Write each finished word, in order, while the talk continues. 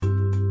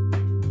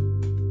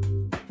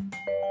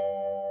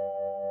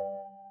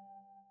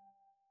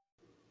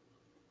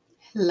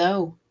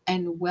Hello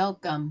and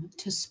welcome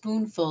to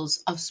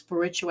Spoonfuls of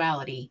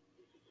Spirituality.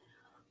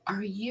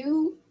 Are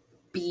you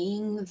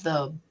being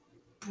the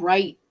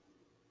bright,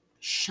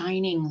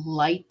 shining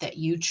light that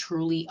you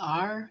truly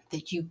are,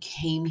 that you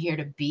came here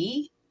to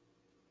be?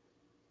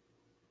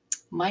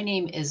 My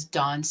name is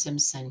Dawn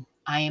Simpson.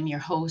 I am your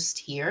host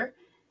here.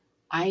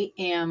 I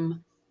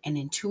am an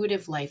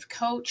intuitive life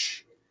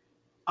coach,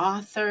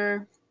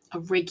 author, a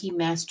Reiki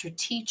master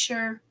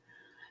teacher,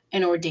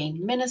 an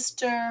ordained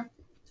minister,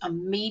 a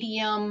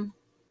medium,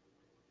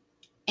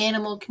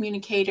 animal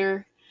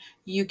communicator.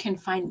 You can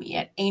find me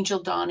at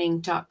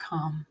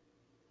angeldawning.com.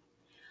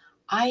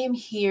 I am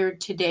here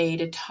today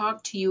to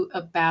talk to you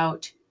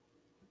about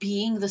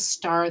being the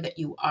star that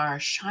you are,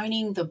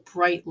 shining the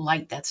bright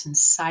light that's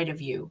inside of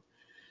you,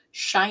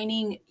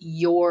 shining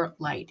your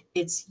light.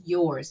 It's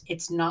yours.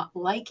 It's not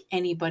like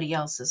anybody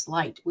else's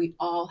light. We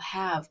all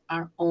have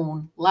our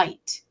own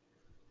light.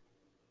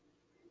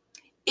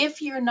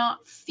 If you're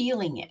not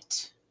feeling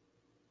it,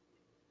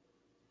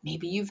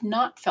 maybe you've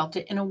not felt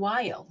it in a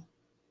while,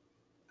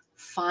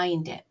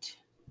 find it.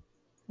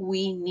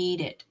 We need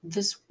it.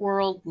 This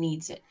world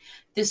needs it.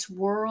 This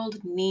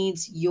world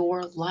needs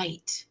your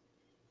light,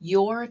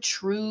 your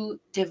true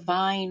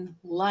divine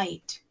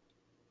light.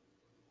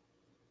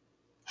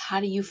 How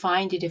do you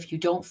find it if you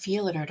don't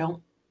feel it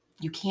or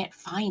you can't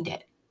find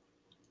it?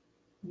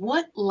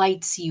 What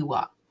lights you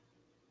up?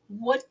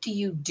 What do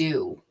you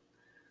do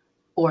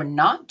or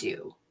not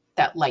do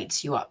that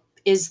lights you up?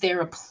 Is there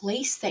a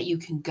place that you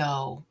can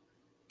go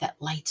that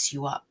lights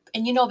you up?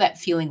 And you know that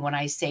feeling when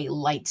I say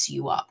lights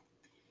you up.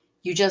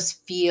 You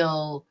just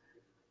feel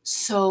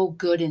so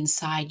good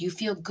inside. You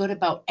feel good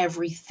about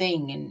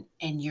everything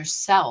and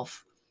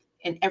yourself,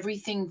 and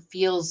everything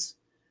feels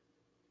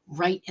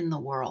right in the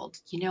world.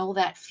 You know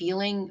that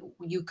feeling?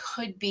 You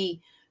could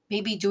be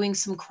maybe doing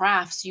some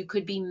crafts, you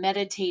could be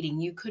meditating,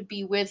 you could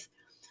be with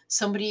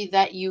somebody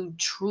that you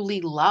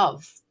truly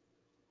love.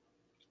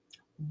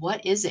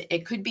 What is it?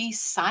 It could be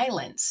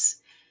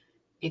silence.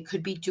 It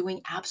could be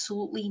doing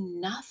absolutely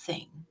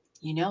nothing.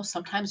 You know,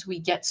 sometimes we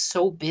get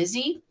so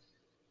busy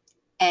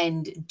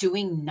and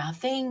doing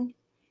nothing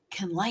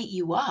can light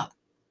you up.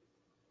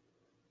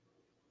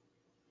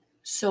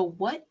 So,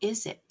 what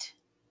is it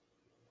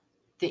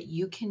that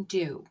you can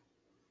do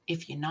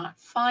if you're not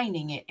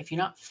finding it, if you're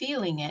not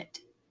feeling it?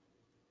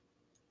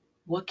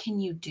 What can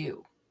you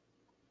do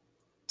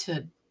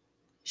to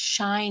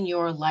shine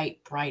your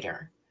light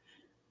brighter?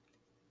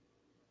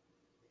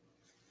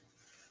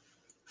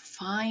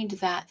 Find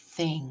that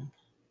thing.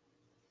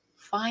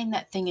 Find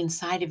that thing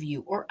inside of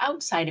you or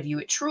outside of you.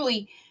 It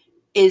truly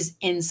is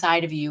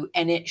inside of you,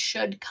 and it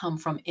should come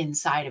from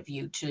inside of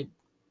you to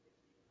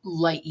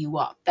light you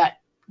up.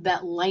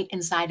 That light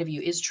inside of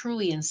you is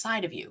truly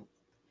inside of you.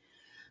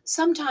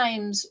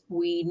 Sometimes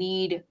we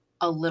need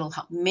a little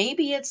help.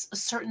 Maybe it's a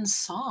certain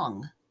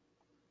song.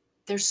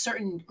 There's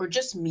certain, or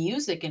just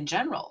music in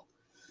general,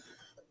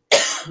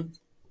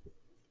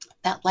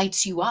 that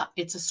lights you up.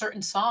 It's a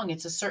certain song,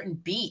 it's a certain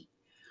beat,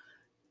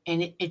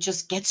 and it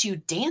just gets you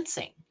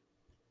dancing.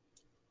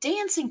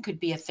 Dancing could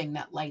be a thing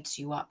that lights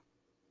you up.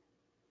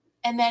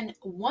 And then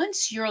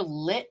once you're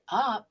lit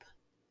up,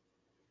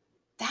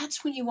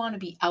 that's when you want to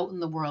be out in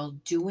the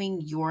world doing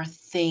your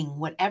thing,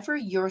 whatever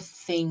your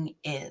thing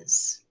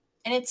is.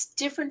 And it's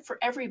different for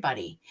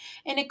everybody.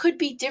 And it could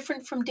be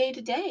different from day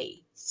to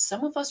day.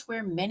 Some of us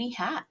wear many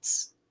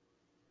hats,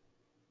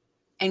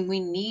 and we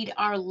need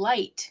our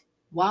light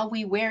while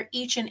we wear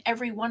each and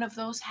every one of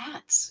those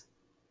hats.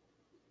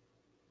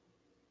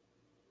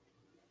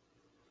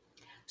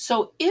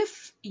 So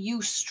if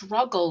you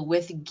struggle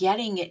with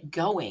getting it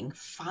going,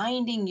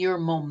 finding your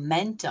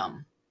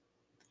momentum,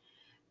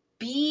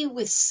 be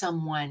with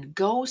someone,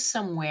 go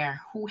somewhere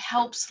who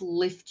helps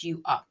lift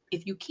you up.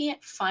 If you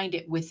can't find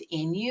it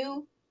within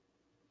you,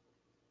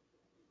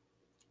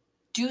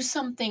 do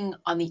something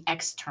on the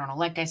external.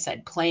 Like I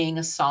said, playing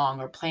a song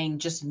or playing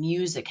just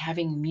music,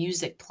 having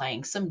music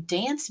playing, some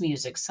dance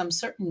music, some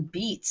certain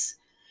beats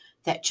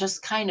that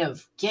just kind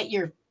of get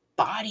your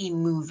body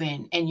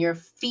moving and your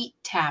feet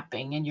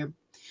tapping and your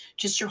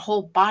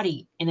whole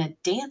body in a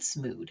dance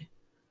mood.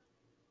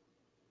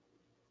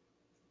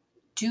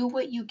 Do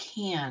what you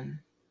can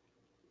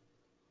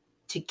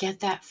to get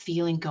that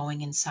feeling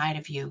going inside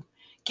of you.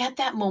 Get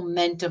that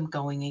momentum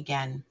going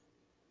again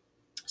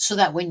so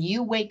that when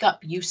you wake up,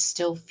 you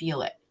still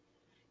feel it.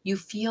 You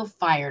feel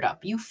fired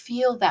up. You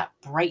feel that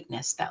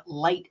brightness, that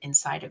light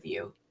inside of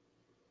you.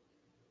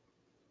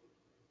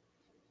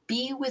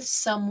 Be with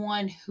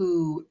someone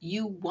who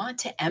you want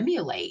to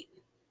emulate,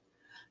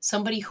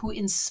 somebody who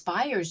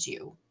inspires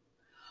you,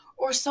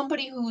 or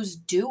somebody who's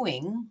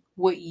doing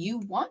what you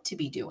want to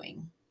be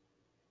doing.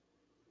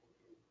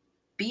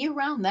 Be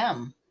around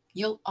them.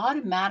 You'll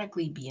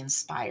automatically be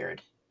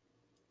inspired.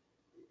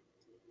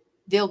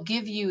 They'll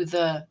give you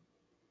the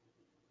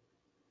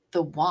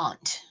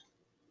want.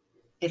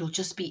 It'll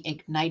just be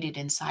ignited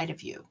inside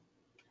of you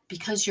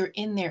because you're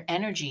in their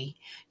energy.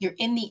 You're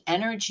in the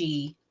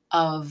energy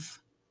of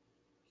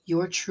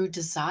your true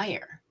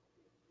desire.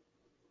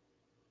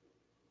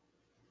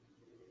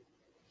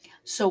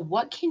 So,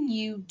 what can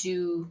you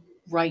do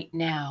right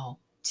now,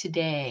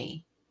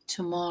 today,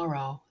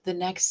 tomorrow, the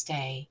next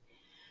day,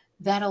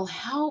 that'll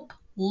help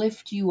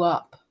lift you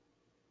up,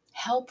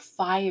 help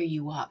fire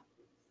you up,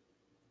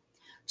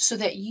 so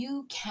that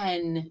you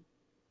can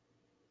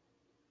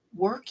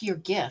work your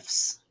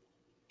gifts,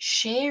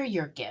 share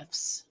your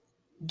gifts?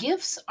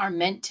 Gifts are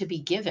meant to be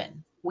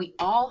given. We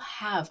all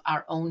have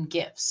our own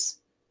gifts,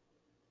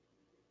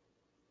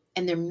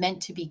 and they're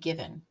meant to be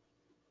given,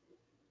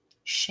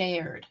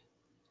 shared.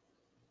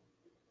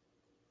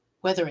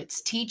 Whether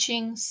it's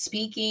teaching,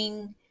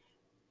 speaking,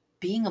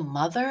 being a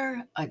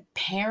mother, a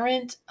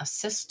parent, a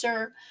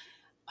sister,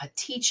 a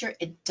teacher,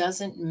 it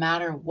doesn't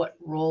matter what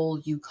role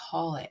you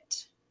call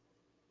it.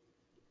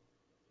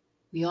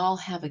 We all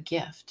have a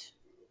gift.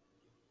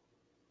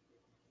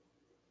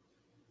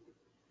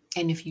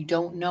 And if you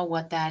don't know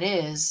what that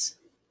is,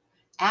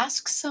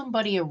 ask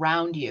somebody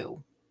around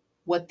you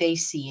what they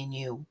see in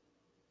you,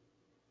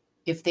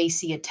 if they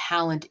see a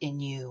talent in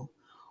you,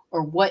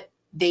 or what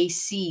they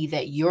see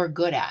that you're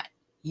good at.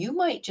 You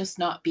might just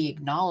not be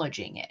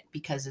acknowledging it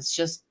because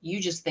you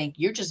just think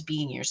you're just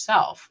being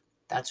yourself.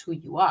 That's who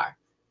you are.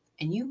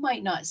 And you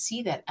might not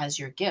see that as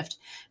your gift.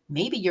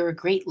 Maybe you're a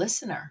great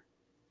listener.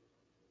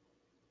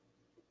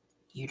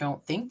 You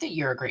don't think that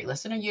you're a great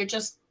listener. You're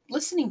just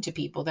listening to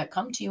people that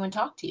come to you and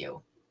talk to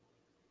you.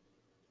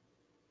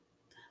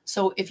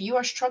 So if you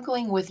are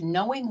struggling with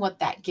knowing what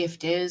that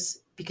gift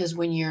is, because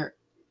when you're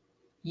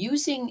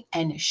using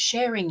and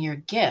sharing your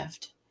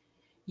gift,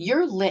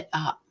 you're lit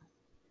up.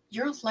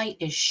 Your light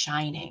is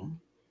shining.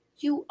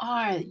 You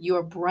are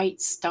your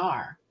bright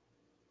star,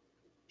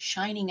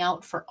 shining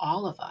out for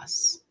all of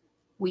us.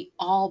 We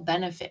all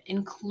benefit,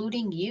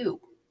 including you.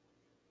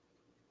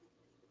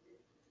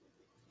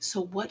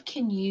 So, what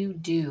can you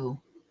do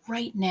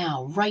right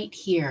now, right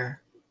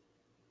here,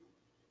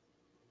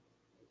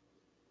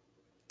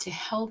 to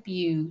help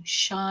you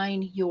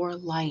shine your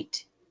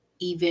light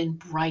even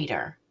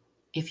brighter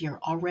if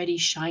you're already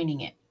shining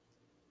it?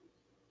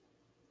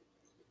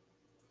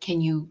 Can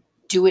you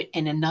do it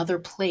in another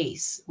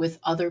place with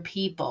other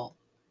people?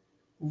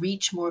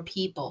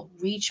 People,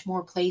 reach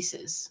more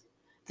places.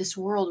 This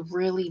world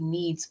really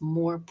needs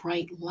more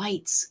bright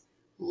lights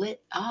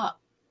lit up.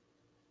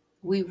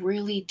 We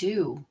really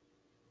do.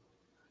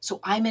 So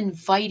I'm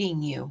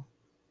inviting you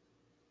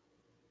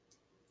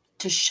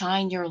to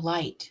shine your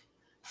light,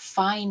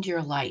 find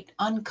your light,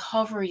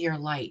 uncover your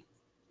light.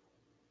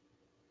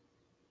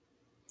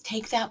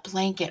 Take that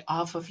blanket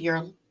off of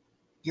your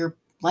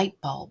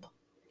light bulb.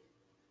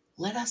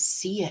 Let us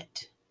see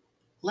it.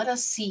 Let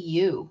us see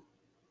you,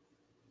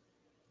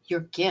 your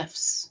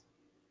gifts.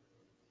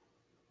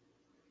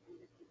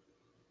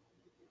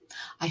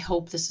 I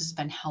hope this has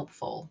been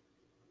helpful.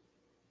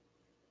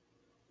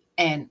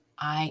 And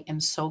I am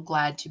so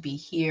glad to be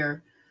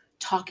here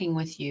talking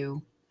with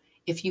you.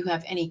 If you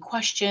have any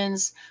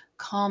questions,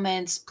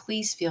 comments,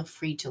 please feel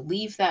free to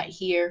leave that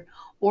here,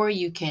 or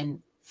you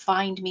can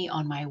find me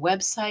on my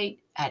website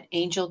at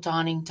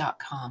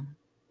angeldawning.com.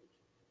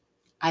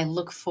 I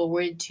look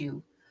forward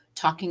to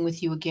talking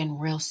with you again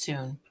real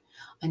soon.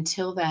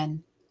 Until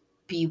then,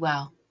 be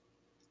well.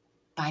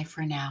 Bye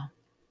for now.